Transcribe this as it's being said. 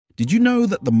Did you know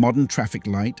that the modern traffic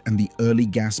light and the early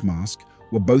gas mask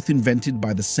were both invented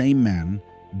by the same man,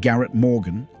 Garrett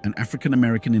Morgan, an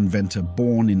African-American inventor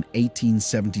born in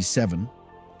 1877?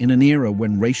 In an era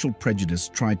when racial prejudice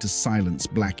tried to silence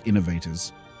black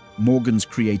innovators, Morgan's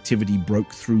creativity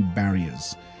broke through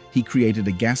barriers. He created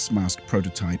a gas mask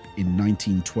prototype in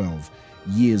 1912,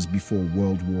 years before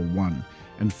World War I,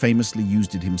 and famously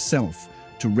used it himself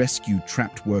to rescue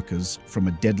trapped workers from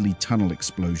a deadly tunnel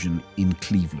explosion in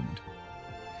Cleveland.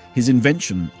 His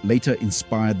invention later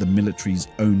inspired the military's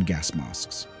own gas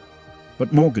masks.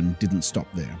 But Morgan didn't stop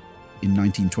there. In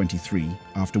 1923,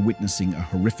 after witnessing a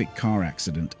horrific car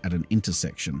accident at an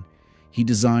intersection, he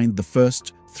designed the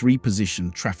first three-position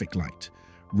traffic light,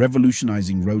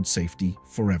 revolutionizing road safety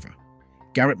forever.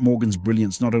 Garrett Morgan's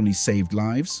brilliance not only saved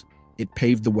lives, it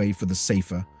paved the way for the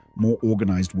safer, more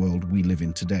organized world we live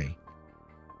in today.